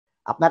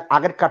আপনার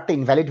আগের কার্ডটা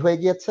ইনভ্যালিড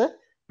হয়ে গিয়েছে,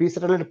 প্রি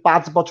সেটেলের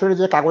 5 বছরের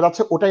যে কাগজ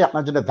আছে ওটাই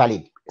আপনার জন্য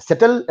ভ্যালিড।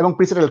 সেটেল এবং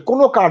প্রি সেটেল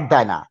কোনো কার্ড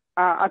দেয় না।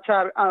 আচ্ছা,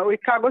 ওই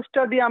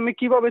কাগজটা দিয়ে আমি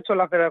কিভাবে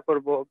চলাফেরা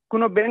করব?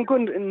 কোনো ব্যাংকও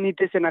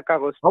নিতেছে না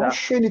কাগজটা।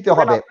 অবশ্যই নিতে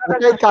হবে,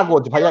 ওটাই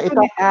কাগজ ভাইয়া,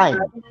 এটা আইন,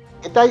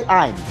 এটাই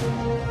আইন।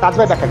 তাজ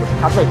ভাই ব্যাখ্যা করছে,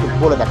 তাজ ভাই একটু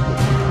বলে দেন।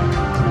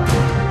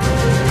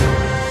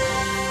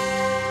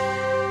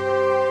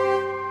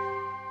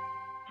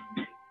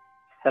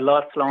 হ্যালো,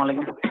 আসসালামু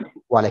আলাইকুম।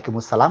 ওয়ালাইকুম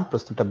আসসালাম,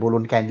 প্রশ্নটা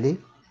বলুন কাইন্ডলি।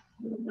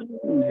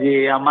 জি,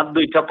 আমার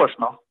দুইটা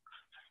প্রশ্ন।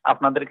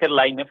 আপনাদেরকে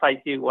লাইনে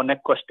পাইছি অনেক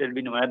কষ্টের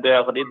বিনিময়ে,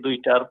 দয়া করে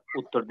দুইটার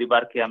উত্তর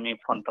দিবার কি আমি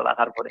ফোনটা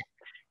রাখার পরে।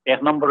 এক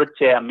নম্বর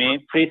হচ্ছে আমি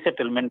ফ্রি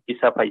সেটেলমেন্ট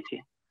ভিসা পাইছি,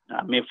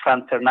 আমি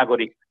ফ্রান্সের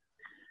নাগরিক।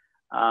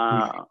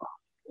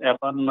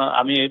 এখন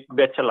আমি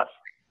ব্যাচেলার।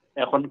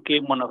 এখন কি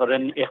মনে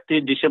করেন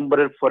 31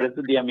 ডিসেম্বরের পরে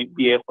যদি আমি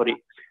বিয়ে করি,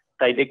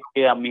 তাইলে কি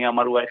আমি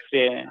আমার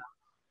ওয়াইফে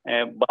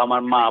বা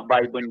আমার মা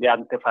ভাই বোন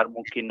আনতে পারবো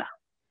কিনা?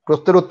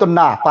 প্রশ্নের উত্তর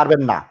না,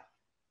 পারবেন না।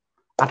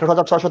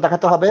 18,600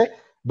 দেখাতে হবে,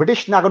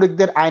 ব্রিটিশ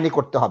নাগরিকদের আইনি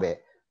করতে হবে,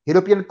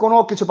 ইউরোপিয়ান কোনো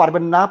কিছু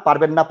পারবেন না,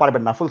 পারবেন না,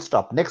 পারবেন না, ফুল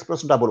স্টপ। নেক্সট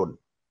প্রশ্নটা বলুন।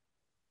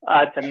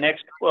 আচ্ছা,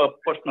 নেক্সট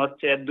প্রশ্ন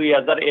হচ্ছে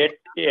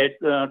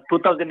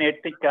 2008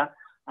 থেকে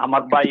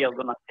আমার ভাই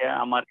একজন আছে,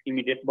 আমার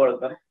ইমিডিয়েট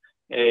ব্রাদার,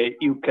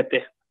 ইউকেতে।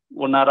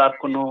 ওনার আর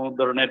কোনো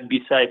ধরনের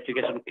ভিসা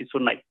অ্যাপ্লিকেশন কিছু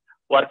নাই,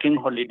 ওয়ার্কিং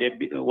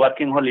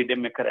হলিডে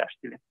মেকারে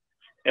আসছিলেন।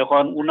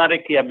 এখন উনারে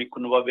কি আমি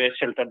কোনোভাবে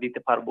শেল্টার দিতে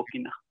পারবো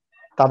কিনা?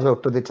 তাজ ভাই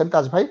উত্তর দিচ্ছেন।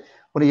 তাজ ভাই,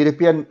 উনি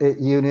ইউরোপিয়ান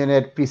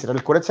ইউনিয়নের প্রি সেটেল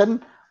করেছেন,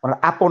 ওনার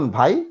আপন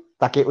ভাই,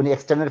 তাকে উনি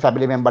এক্সটেন্ডেড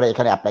ফ্যামিলি মেম্বারে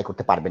এখানে অ্যাপ্লাই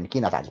করতে পারবেন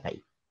কিনা তাজ ভাই?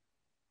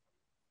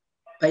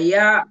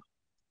 ভাইয়া,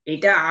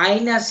 এটা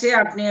আইন আছে,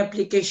 আপনি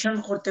অ্যাপ্লিকেশন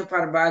করতে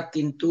পারবা,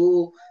 কিন্তু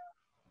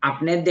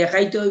আপনি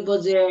দেখাইতে হইব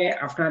যে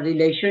আপনার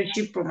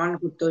রিলেশনশিপ প্রমাণ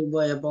করতে হইব,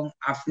 এবং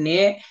আপনি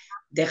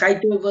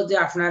দেখাইতে হইব যে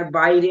আপনার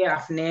বাইরে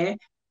আপনি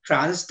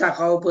ফ্রান্স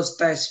থাকা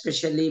অবস্থায়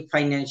স্পেশালি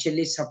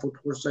ফাইন্যান্সিয়ালি সাপোর্ট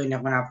করছেন।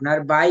 এখন আপনার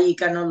ভাই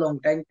এখানে লং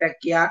টাইম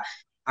থাকিয়া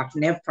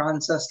আপনি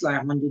ফ্রান্স আসলা,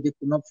 এখন যদি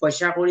কোনো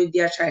পয়সা করে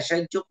দিয়া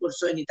সাহায্য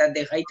করছেন এটা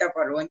দেখাইতে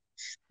পারেন,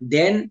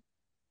 দেন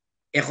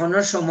এখনো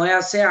সময়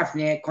আছে,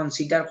 আপনি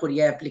কনসিডার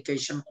করিয়া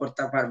অ্যাপ্লিকেশন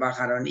করতে পারবা,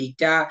 কারণ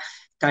এটা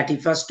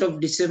 31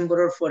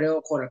 ডিসেম্বরের পরেও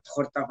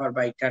করতে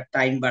পারবা, এটা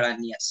টাইম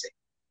বাড়ানি আছে।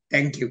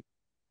 থ্যাংক ইউ,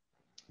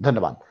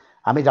 ধন্যবাদ।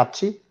 আমি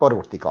যাচ্ছি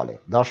পরবর্তী কলে।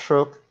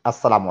 দর্শক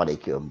আসসালামু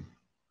আলাইকুম।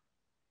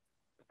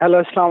 হ্যালো,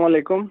 আসসালামু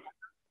আলাইকুম।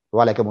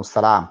 ওয়ালাইকুম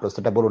আসসালাম,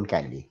 প্রশ্নটা বলুন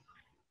কাইন্ডলি।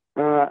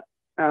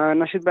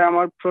 নাশিদ ভাই,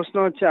 আমার প্রশ্ন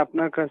হচ্ছে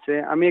আপনার কাছে,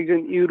 আমি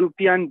একজন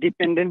ইউরোপিয়ান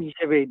ডিপেন্ডেন্ট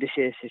হিসেবে এই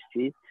দেশে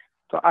এসেছি।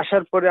 তো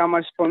আসার পরে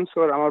আমার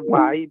স্পন্সর, আমার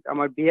ভাই,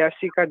 আমার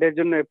বিআরসি কার্ডের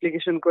জন্য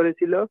অ্যাপ্লিকেশন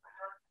করেছিল।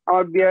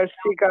 আমার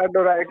বিআরসি কার্ড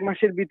ওরা 1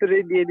 মাসের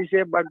ভিতরেই দিয়ে দিছে,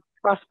 বাট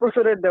 5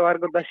 বছরের দেওয়ার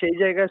কথা সেই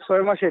জায়গায়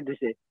 6 মাসের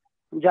দিছে,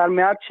 যার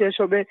মেয়াদ শেষ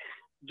হবে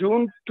জুন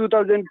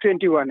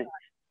 2021-এ।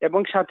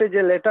 এবং সাথে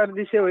যে লেটার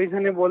দিছে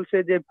ওইখানে বলছে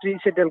যে প্রি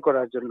সেটেল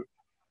করার জন্য।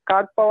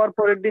 কার্ড পাওয়ার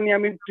পরের দিনই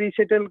আমি প্রি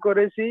সেটেল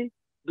করেছি,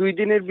 2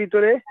 দিনের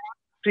ভিতরে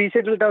প্রি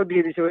সেটেলটাও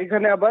দিয়ে দিছে।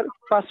 ওইখানে আবার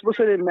 5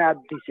 বছরের মেয়াদ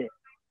দিছে,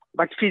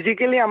 বাট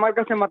ফিজিক্যালি আমার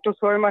কাছে মাত্র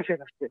 6 মাসের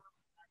আছে।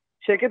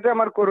 সেক্ষেত্রে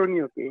আমার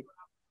করণীয় কি?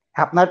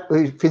 আপনার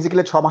ওই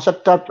ফিজিক্যালি 6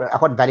 মাসেরটা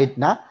এখন ভ্যালিড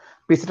না।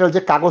 প্রিসেটেল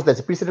যে কাগজ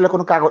দিয়েছে, প্রিসেটেলে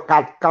কোনো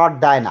কার্ড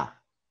দেয় না,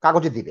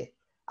 কাগজে দিবে।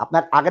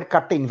 আপনার আগের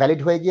কার্ডটা ইনভ্যালিড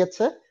হয়ে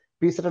গিয়েছে,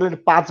 প্রিসেটেলের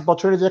 5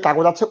 বছরের যে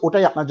কাগজ আছে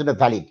ওটাই আপনার জন্য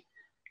ভ্যালিড।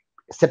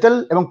 সেটেল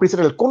এবং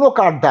প্রিসেটেল কোনো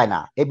কার্ড দেয় না,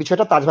 এই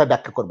বিষয়টা তাজ ভাই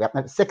ব্যাখ্যা করবে।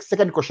 আপনার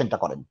সেকেন্ড কোশ্চেনটা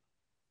করেন।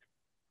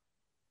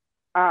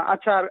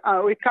 আচ্ছা,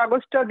 ওই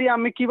কাগজটা দিয়ে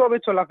আমি কিভাবে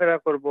চলাফেরা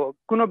করব?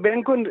 কোনো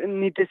ব্যাংকও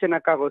নিতেছে না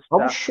কাগজটা।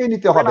 অবশ্যই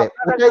নিতে হবে,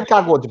 ওটাই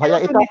কাগজ ভাইয়া,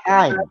 এটা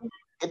আইন,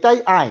 এটাই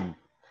আইন।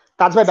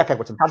 তাজ ভাই ব্যাখ্যা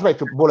করছেন, তাজ ভাই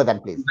একটু বলে দেন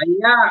প্লিজ।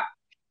 ভাইয়া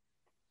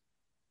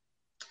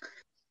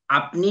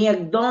আপনি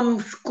একদম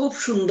খুব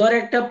সুন্দর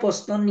একটা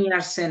প্রশ্ন নিয়ে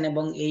আসছেন,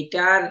 এবং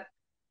এইটার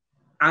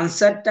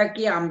আনসারটা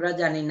কি আমরা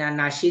জানি না।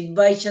 নাশিদ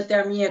ভাইয়ের সাথে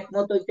আমি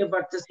একমত হইতে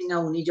পারতেছি না।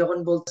 উনি যখন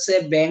বলছে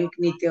ব্যাংক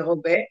নিতে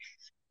হবে,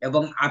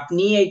 এবং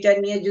আপনি এটা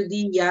নিয়ে যদি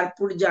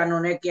এয়ারপোর্ট যান,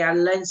 অনেক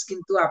এয়ারলাইন্স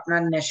কিন্তু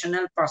আপনার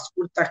ন্যাশনাল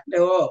পাসপোর্ট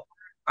থাকলেও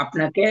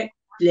আপনাকে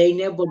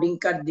প্লেনে বোর্ডিং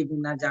কার্ড দিবে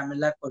না,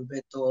 ঝামেলা করবে।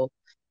 তো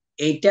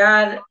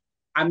এইটার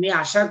আমি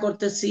আশা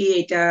করতেছি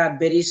এটা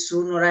ভেরি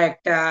সুন ওরা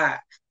একটা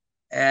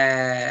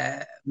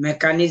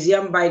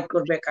মেকানিজম বাইর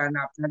করবে, কারণ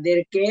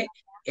আপনাদেরকে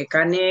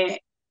এখানে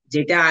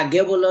যেটা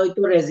আগে বলা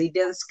হয়তো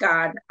রেসিডেন্স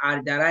কার্ড, আর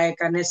যারা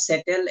এখানে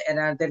সেটেল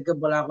এনাদেরকে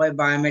বলা হয়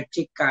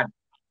বায়োমেট্রিক কার্ড।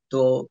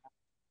 তো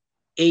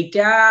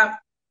এইটা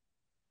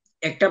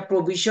একটা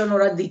প্রভিশন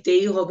ওরা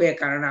দিতেই হবে,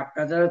 কারণ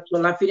আপনারা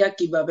চলাফেরা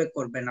কিভাবে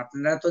করবেন?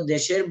 আপনারা তো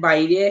দেশের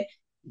বাইরে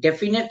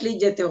ডেফিনেটলি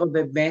যেতে হবে।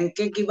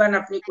 ব্যাংকে কিভাবে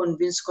আপনি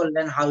কনভিন্স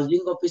করলেন,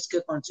 হাউজিং অফিসকে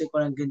কনভিন্স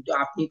করেন, কিন্তু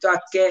আপনি তো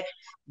আজকে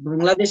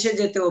বাংলাদেশে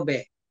যেতে হবে,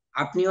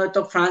 আপনি হয়তো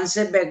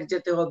ফ্রান্সে ব্যাগ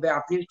যেতে হবে,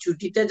 আপনি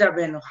ছুটিতে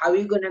যাবেন, how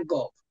you gonna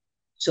go?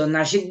 So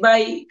nasheed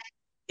ভাই,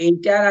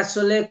 এইটার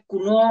আসলে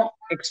কোনো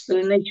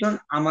এক্সপ্লেনেশন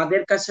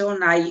আমাদের কাছেও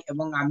নাই,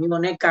 এবং আমি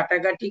অনেক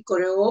কাটাকাটি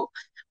করেও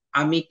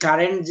আমি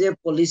কারেন্ট যে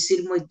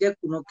পলিসির মধ্যে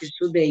কোনো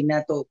কিছু দেই না।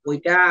 তো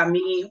ওইটা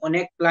আমি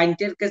অনেক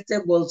ক্লায়েন্টের কাছে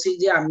বলছি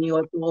যে আমি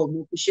হয়তো হোম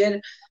অফিসের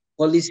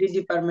পলিসি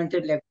ডিপার্টমেন্টে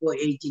লিখবো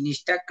এই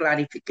জিনিসটা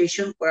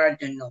ক্লারিফিকেশন করার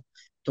জন্য।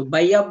 তো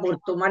ভাইয়া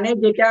বর্তমানে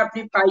যেটা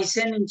আপনি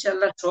পাইছেন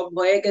ইনশাআল্লাহ সব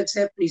হয়ে গেছে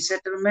প্রি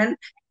সেটেলমেন্ট,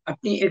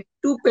 আপনি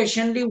একটু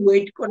পেশেন্টলি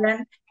ওয়েট করেন।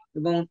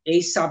 এবং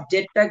এই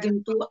সাবজেক্টটা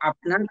কিন্তু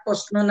আপনার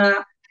প্রশ্ন না,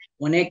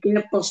 অনেকের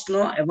প্রশ্ন,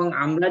 এবং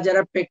আমরা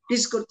যারা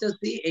প্র্যাকটিস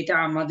করতেছি এটা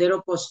আমাদেরও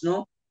প্রশ্ন।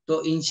 তো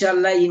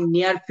ইনশাআল্লাহ ইন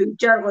নিয়ার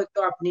ফিউচার হয়তো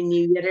আপনি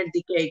নিউ ইয়ারের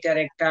দিকে এটার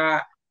একটা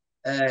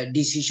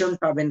ডিসিশন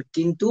পাবেন।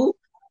 কিন্তু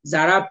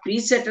যারা প্রি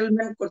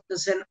সেটেলমেন্ট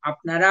করতেছেন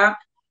আপনারা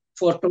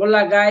ফটো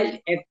লাগাই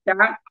একটা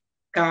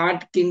কার্ড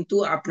কিন্তু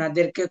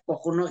আপনাদেরকে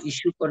কখনো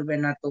ইস্যু করবে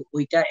না, তো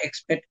ওইটা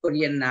এক্সপেক্ট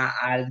করিয়েন না।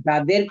 আর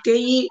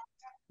যাদেরকেই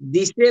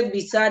দিছে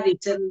ভিসা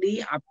রিসেন্টলি,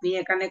 আপনি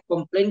এখানে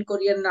কমপ্লেন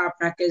করিয়েন না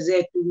আপনাকে যে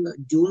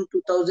জুন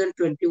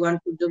 2021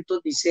 পর্যন্ত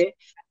দিছে।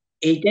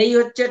 এইটাই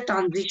হচ্ছে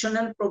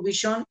ট্রানজিশনাল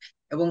প্রভিশন,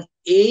 এবং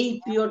এই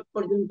পিরিয়ড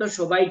পর্যন্ত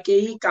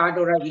সবাইকেই কার্ড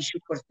ওরা ইস্যু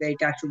করছে,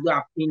 এটা শুধু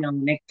আপনি না,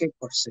 অনেককে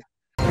করছে।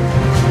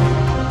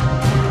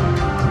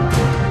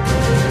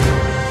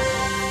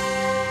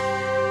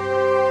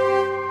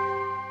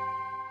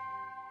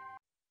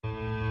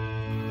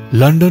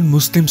 লন্ডন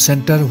মুসলিম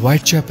সেন্টার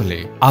হোয়াইট চ্যাপেলে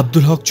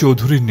আব্দুল হক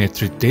চৌধুরীর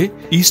নেতৃত্বে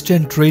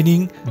ইস্টার্ন ট্রেনিং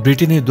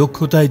ব্রিটেনে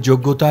দক্ষতায়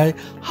যোগ্যতায়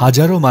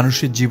হাজারো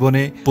মানুষের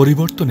জীবনে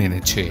পরিবর্তন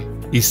এনেছে।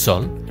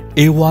 Isle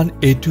A1,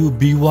 A2,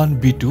 B1,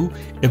 B2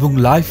 এবং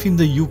লাইফ ইন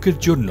দ্য ইউকের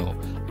জন্য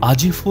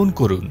আজই ফোন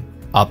করুন।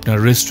 আপনার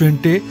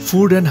রেস্টুরেন্টে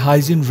ফুড অ্যান্ড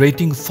হাইজিন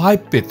রেটিং 5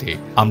 পেতে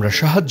আমরা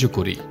সাহায্য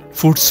করি।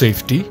 Food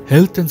safety,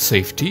 health and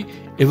safety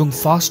এবং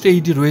ফার্স্ট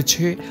এইডে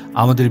রয়েছে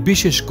আমাদের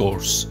বিশেষ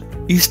কোর্স।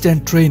 Eastern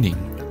training,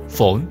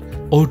 phone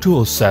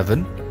 0207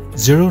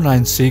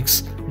 096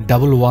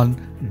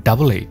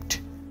 1188।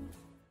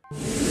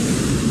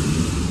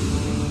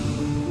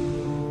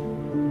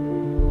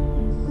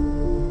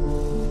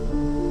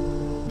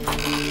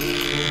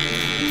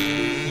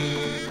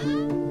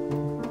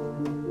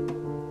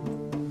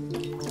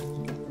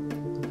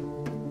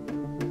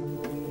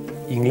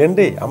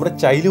 ইংল্যান্ডে আমরা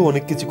চাইলেও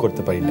অনেক কিছু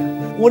করতে পারি না,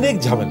 অনেক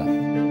ঝামেলা।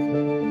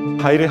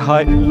 হায় রে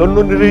হায়,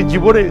 লন্ডনের এই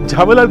জীবনে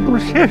ঝামেলার কোনো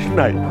শেষ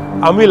নাই।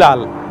 আমি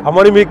লাল,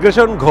 আমার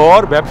ইমিগ্রেশন,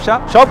 ঘর, ব্যবসা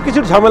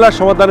সবকিছুর ঝামেলার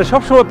সমাধানে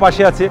সবসময়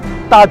পাশে আছে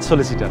তাজ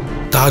solicitor.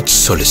 Taj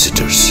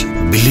solicitors,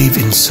 believe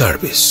in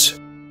service.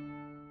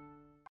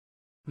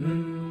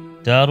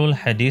 دار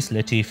الحديث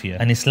لاتيفيا,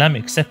 an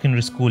Islamic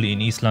secondary school in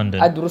East London.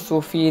 أدرس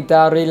في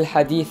دار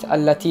الحديث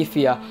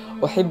اللاتيفيا.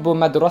 أحب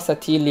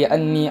مدرستي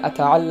لأني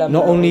أتعلم.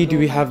 Not only do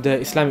we have the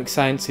Islamic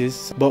sciences,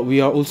 but we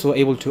are also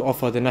able to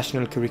offer the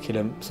national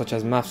curriculum such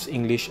as maths,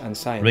 English and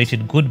science.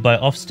 Rated good by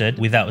Ofsted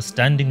with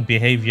outstanding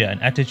behavior and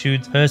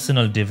attitudes,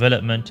 personal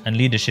development and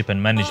leadership and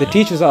management. The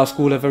teachers at our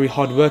school are very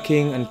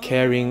hardworking and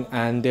caring,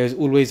 and there's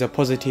always a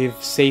positive,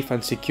 safe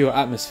and secure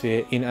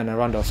atmosphere in and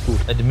around our school.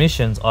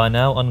 Admissions are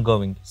now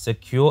ongoing.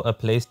 Secure a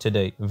place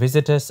today.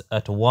 Visit us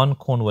at 1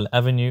 Cornwall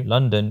Avenue,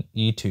 London,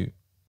 E2.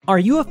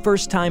 Are you a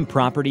first-time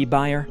property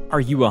buyer?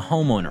 Are you a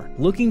homeowner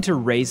looking to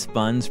raise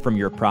funds from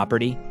your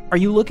property?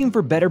 Are you looking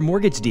for better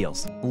mortgage deals?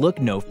 Look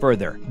no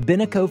further.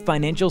 Binaco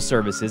Financial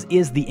Services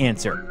is the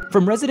answer.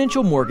 From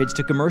residential mortgage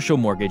to commercial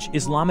mortgage,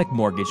 Islamic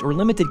mortgage, or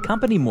limited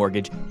company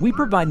mortgage, we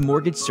provide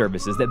mortgage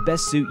services that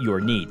best suit your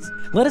needs.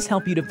 Let us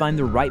help you to find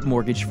the right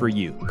mortgage for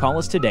you. Call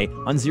us today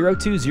on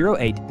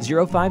 0208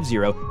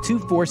 050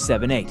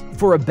 2478.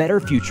 For a better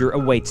future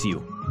awaits you.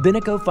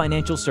 Binaco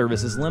Financial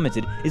Services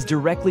Limited is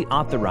directly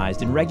authorized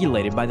and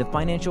regulated by the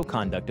Financial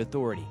Conduct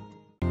Authority.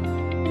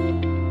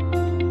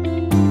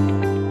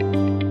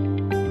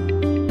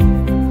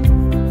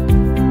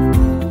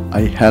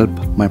 I help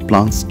my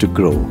plants to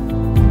grow.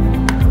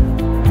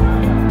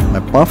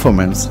 My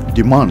performance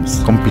demands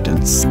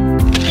competence.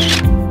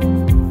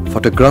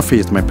 Photography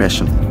is my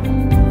passion.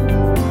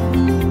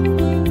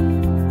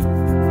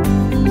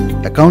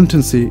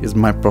 Accountancy is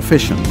my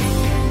profession.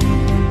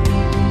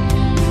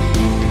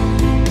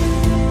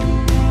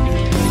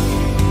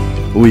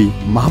 We,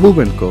 Mahbub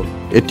 & Co,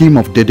 a team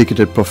of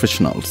dedicated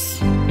professionals.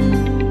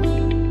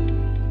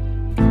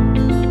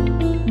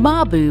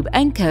 Mahbub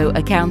 & Co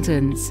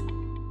Accountants.